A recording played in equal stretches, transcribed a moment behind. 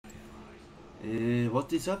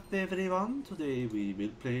What is up, everyone? Today we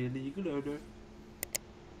will play Legal Order.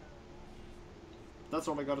 That's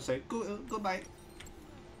all I gotta say. Goodbye.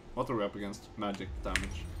 What are we up against? Magic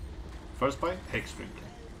damage. First by Hex Drink.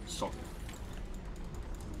 Solid.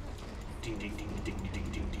 Ding ding ding ding ding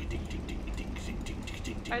ding ding ding ding ding ding ding ding ding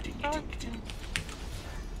ding ding ding.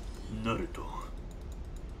 Naruto.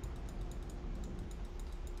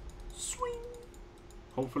 Swing.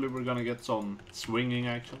 Hopefully we're gonna get some swinging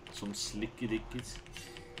action, some slicky dickies,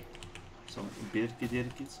 some birky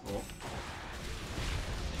dirkies. Oh.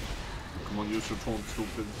 Come on, use your taunt,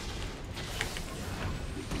 stupid.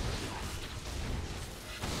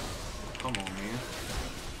 Come on, man.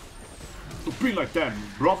 Don't be like that,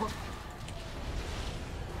 brother.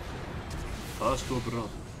 First brother.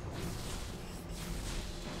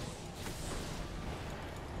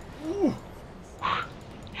 Ooh.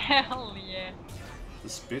 Hell yeah. The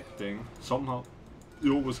spit thing. Somehow,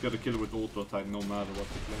 you always get a kill with auto attack no matter what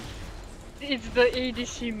you play. It's the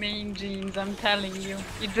ADC main genes, I'm telling you.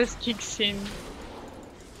 It just kicks in.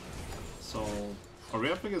 So, are we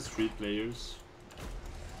up against 3 players?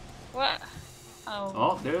 What? Oh.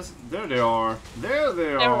 Oh, there they are. There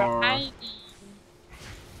they are. Hiding.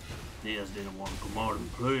 They just didn't want to come out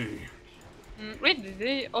and play. Wait, did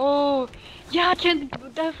they? Oh, yeah,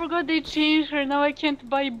 I forgot they changed her. Now I can't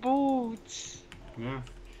buy boots. Yeah.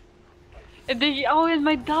 And and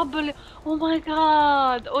my double. Oh my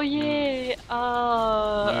god. Oh yeah.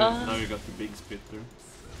 Now you got the big spitter.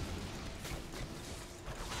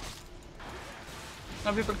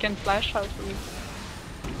 Now people can flash out for me.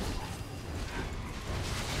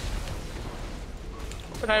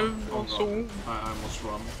 But I also. I must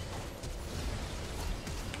run.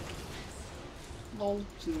 No,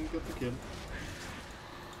 she didn't get the kill.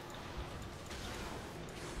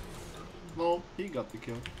 No, he got the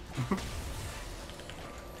kill.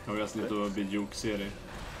 Now we just need to be Juke serie.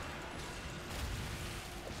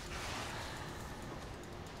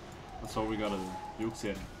 That's all we gotta do. Juke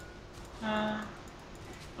serie.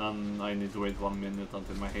 And I need to wait 1 minute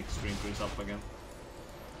until my Hex Drinker is up again.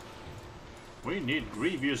 We need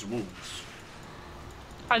grievous wounds.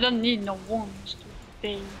 I don't need no wounds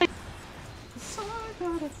today. So I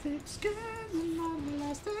got a thick skin and I'm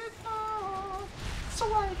elastic heart, so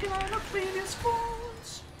I can have previous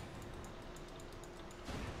wounds.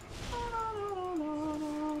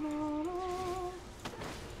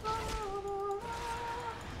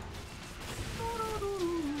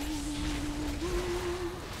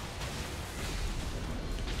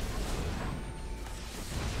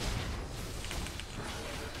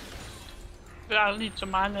 I'll need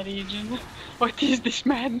some mana regen. What is this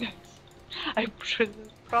madness? I should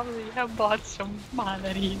probably have bought some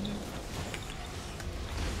mana regen.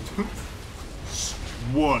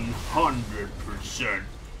 100%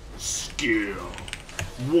 skill.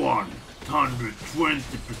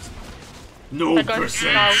 120%. No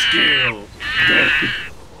percent skill.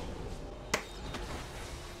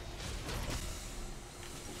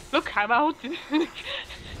 Look, I'm out.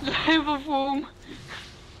 Live of womb.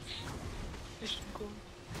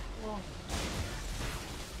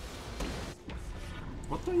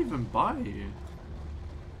 What do I even buy?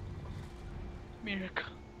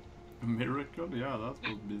 Miracle. A miracle? Yeah, that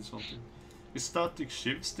would be something. Is static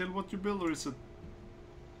shift still what you build, or is it?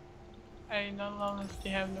 I in all honesty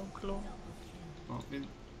have no clue. Well,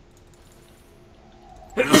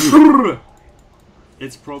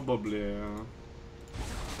 it's probably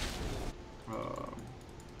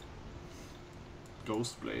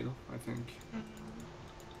Ghost Blade, I think.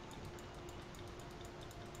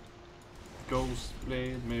 Ghost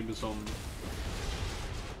Blade, maybe some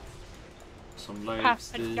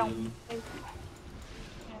lifesteal.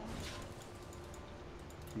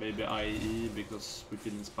 Maybe IE because we're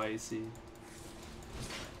feeling spicy.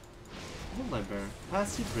 Hold bear.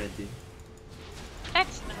 Passive ready.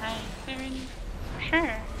 That's nice.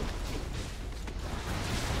 Sure.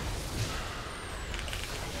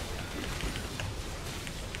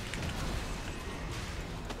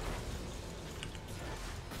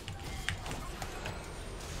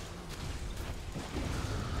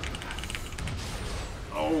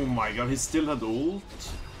 Oh my god, he still had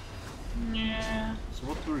ult? Yeah. So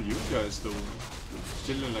what were you guys doing?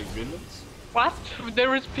 Chilling like villains? What? There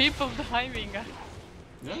was people diving.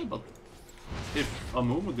 Yeah, but if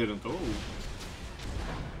Amumu didn't ult,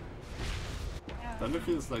 then it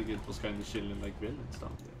feels like it was kind of chilling like villains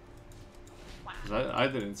down there. Because I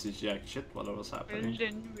didn't see jack shit while it was happening. And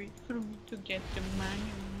then wait for me to get the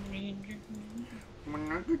money.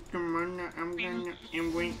 When I get the money, I'm gonna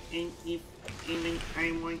wait if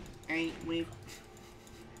I want I wait.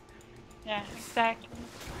 Yeah, exactly.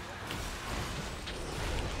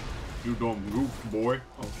 You don't goof, boy.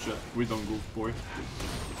 Oh shit, we don't goof, boy.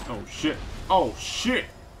 Oh shit. Oh shit.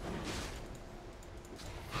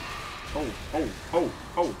 Oh, oh, oh,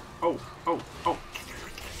 oh, oh, oh, oh.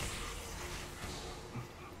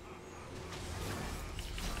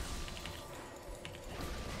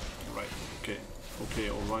 Right, okay. Okay,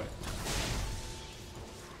 alright.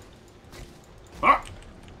 Ah!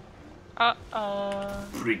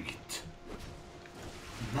 Bring it.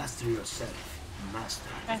 Master yourself. Master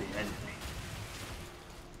the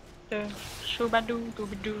enemy. Shoo-ba-doo,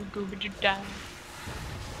 doo-ba-doo, doo-ba-doo-da.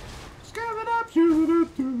 Scab it up, shoot it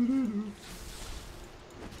up, do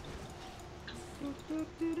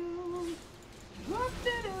what to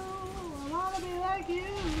do? I wanna be like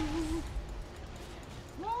you.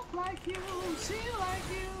 Walk like you, see like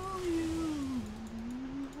you.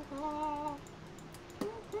 Oh.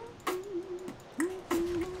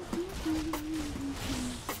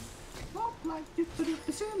 Walk like you,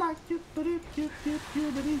 see like you.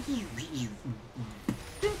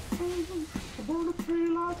 I wanna pray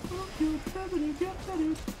like you.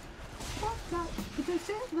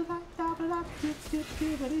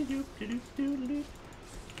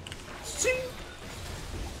 Sing.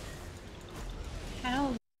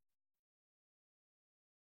 Hell.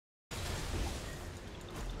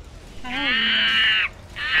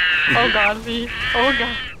 Oh god, V. Oh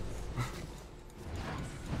god.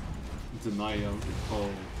 Denial.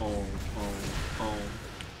 Oh.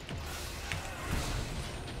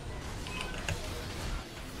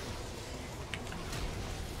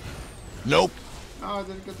 Nope. Oh, I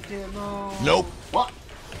didn't get the kill, no. Nope. What?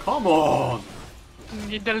 Come on!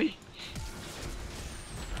 Italy.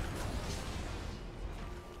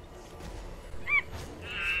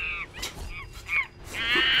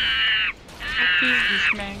 What is this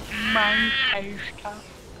man? Minecraft.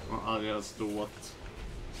 Well, I just do what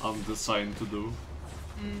I'm designed to do.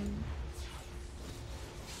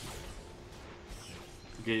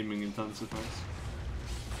 Gaming intensifies.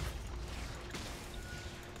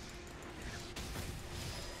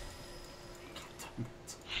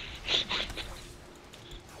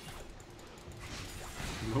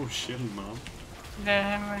 No chill, man.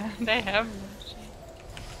 They have no shit.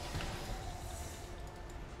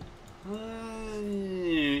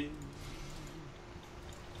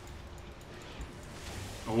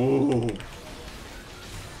 Oh.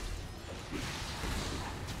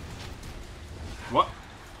 What?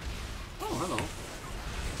 Oh, hello.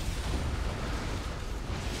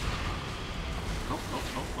 No.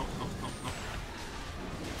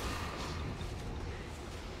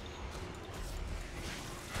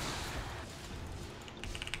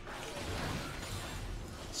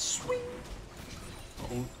 Swing.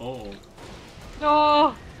 Oh.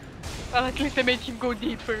 No! Well, at least I made him go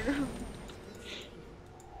deeper.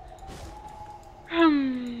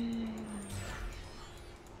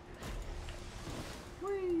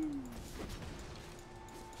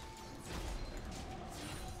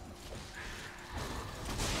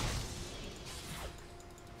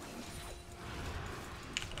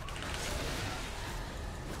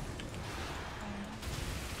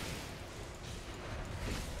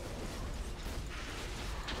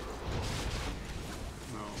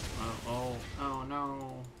 Oh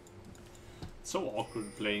no. So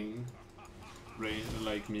awkward playing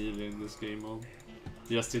like melee in this game mode.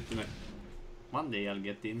 Just sitting there. One day I'll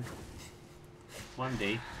get in. One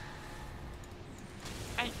day.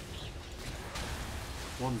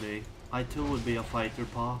 One day. I too will be a fighter,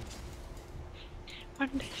 Pa. One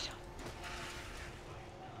day so.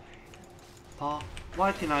 Pa,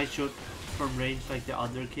 why can I shoot from range like the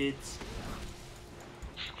other kids?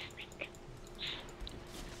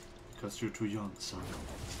 Because you're too young, son.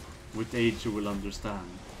 With age you will understand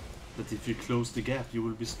that if you close the gap you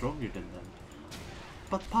will be stronger than them.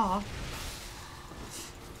 But Pa,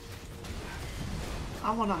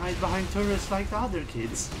 I wanna hide behind turrets like the other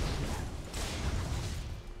kids.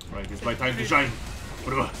 Right, it's my time to shine.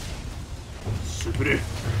 Whatever. Super.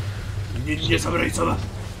 Ninja Samurai Sama.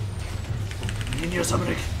 Ninja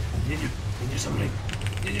Samurai. Ninja Samurai.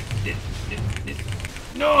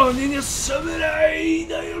 No, Ninja Samurai!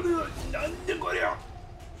 Nande kore?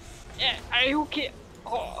 Yeah, are you okay?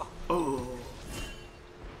 Oh.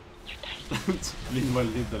 You died. Meanwhile,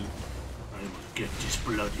 little. I will get this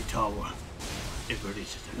bloody tower. If it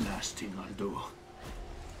is the last thing I'll do.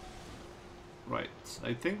 Right,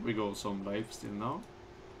 I think we go some life still now.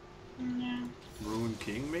 Yeah. Ruin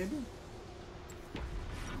King, maybe?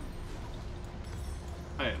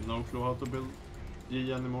 I have no clue how to build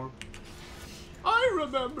G anymore. I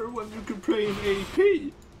remember when you could play in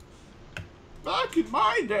AP. Back in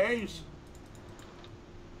my days.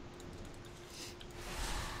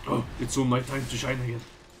 Oh, it's all my time to shine again.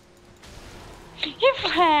 He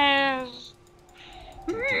flashed!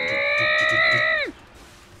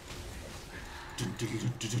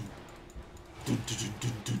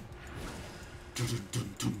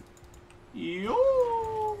 Yo!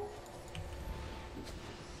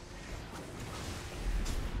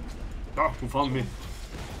 Ah, hon fann mig.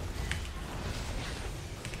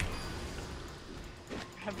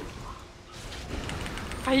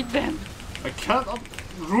 Fight them! I can't. I'm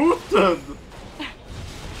rooted!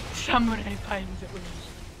 Samurai finds it way.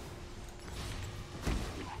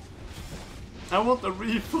 I want a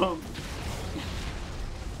refund.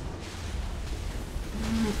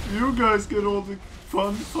 You guys get all the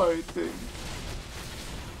fun fighting.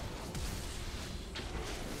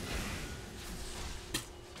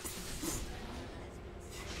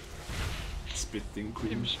 Spitting queen.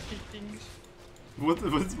 Them spittings.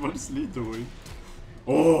 What is Lee doing?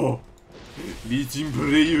 Oh! Lee's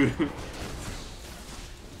brave!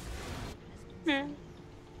 Yeah.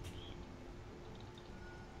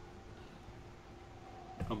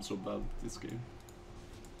 I'm so bad at this game.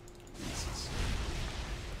 Jesus.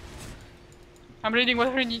 I'm reading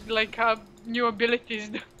what her need, like new abilities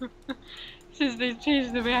do. Since they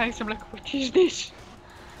changed the mechanics, I'm like, what is this?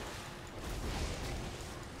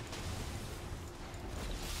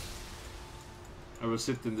 I will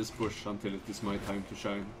sit in this bush until it is my time to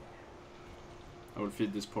shine. I will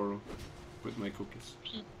feed this Poro with my cookies.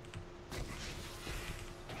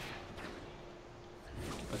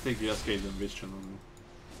 I think you just gave them vision on me.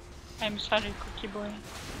 I'm sorry, Cookie Boy.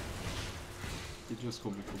 You just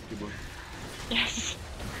call me Cookie Boy. Yes.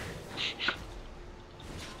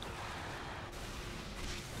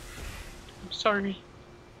 I'm sorry.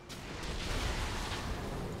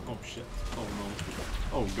 Oh shit. Oh no.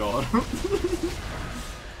 Oh god.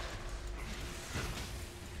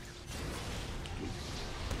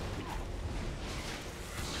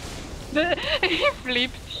 He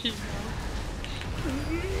flipped him.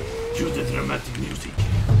 Cue the dramatic music.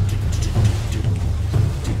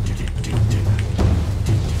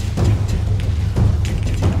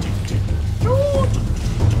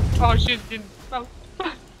 Oh shit, didn't. Oh. The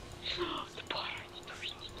bar, I need to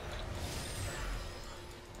read it.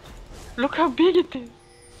 Look how big it is.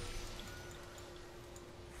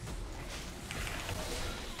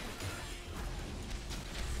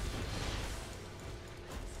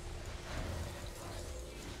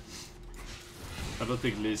 I don't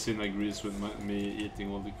think Lee Sin agrees with me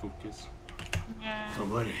eating all the cookies. Yeah.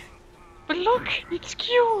 Don't worry. But look, it's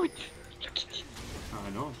cute. Look at it. I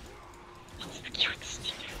know. It's the cutest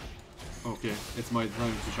thing. Okay, it's my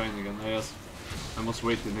time to shine again. I must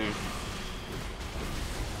wait in here.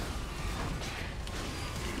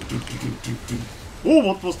 Oh,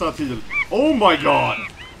 what was that heal? Oh my god!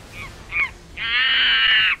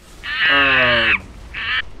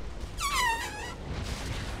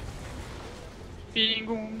 Being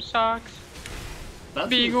home sucks. That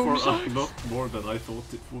Big took for sucks. a lot more than I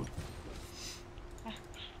thought it would.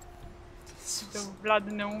 The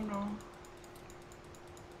blood no.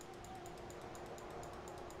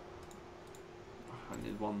 I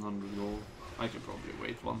need 100 gold. I can probably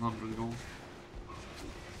wait 100 gold.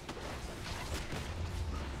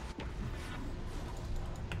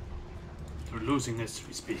 We're losing as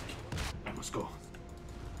we speak. I must go.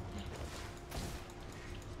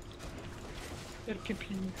 They're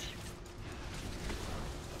complete.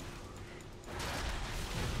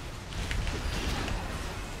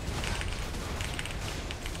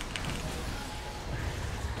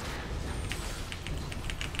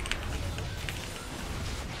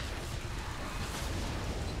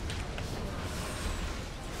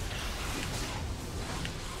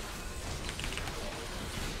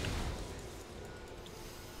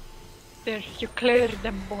 There, you cleared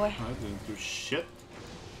them, boy. I didn't do shit.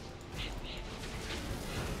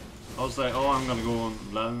 I was like, oh, I'm gonna go on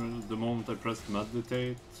land. The moment I pressed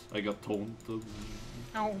meditate, I got taunted.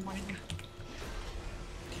 Oh my god.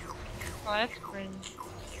 Oh, that's great.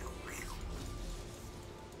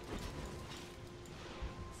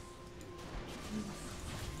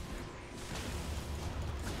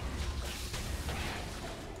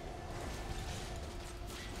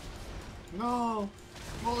 No!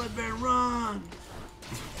 Bullet bear, run!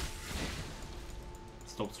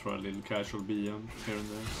 Stops for a little casual BM here and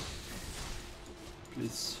there.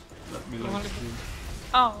 Please, let me like stream.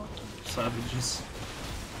 Oh, okay. Savages.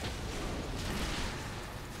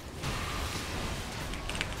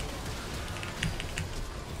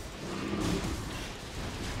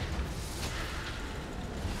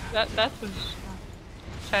 That was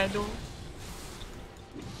shadow.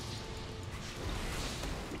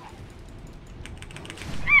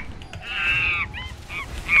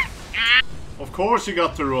 course you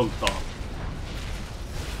got to roll off.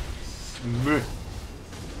 Smooth.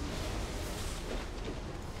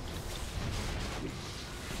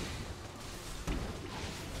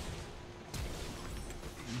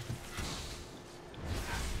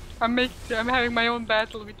 I'm having my own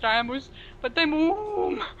battle with Ramus, but I'm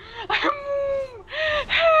Help!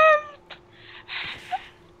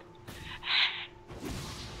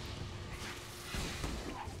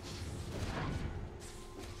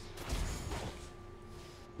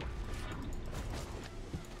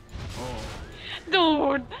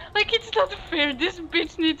 Dude, like it's not fair. This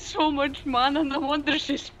bitch needs so much mana. No wonder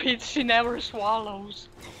she spits. She never swallows.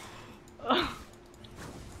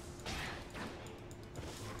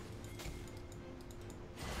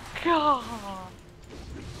 God.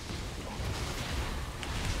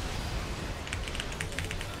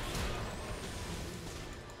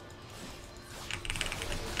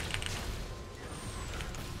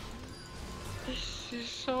 This is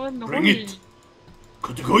so annoying. Bring it!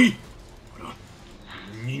 Katakoi!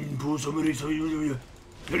 Ninpo samurai sayo.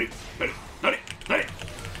 Nare!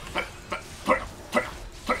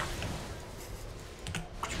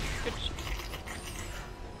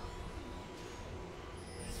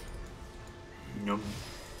 Nom.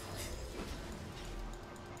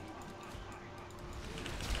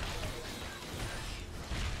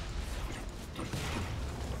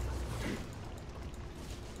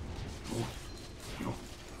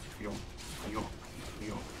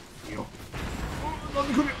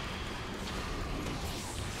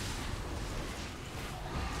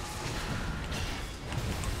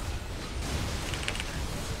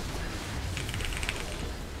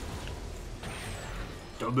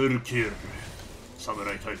 Double kill,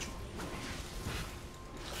 Samurai Taicho.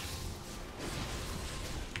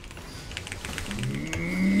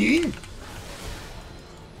 Nin!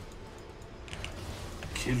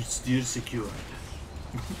 Kill steer secured.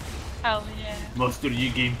 Hell yeah. Master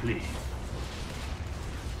Yi gameplay.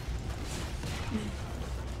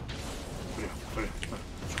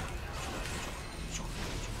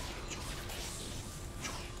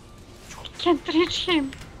 Can't reach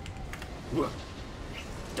him.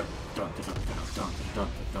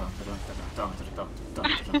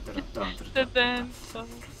 The dance.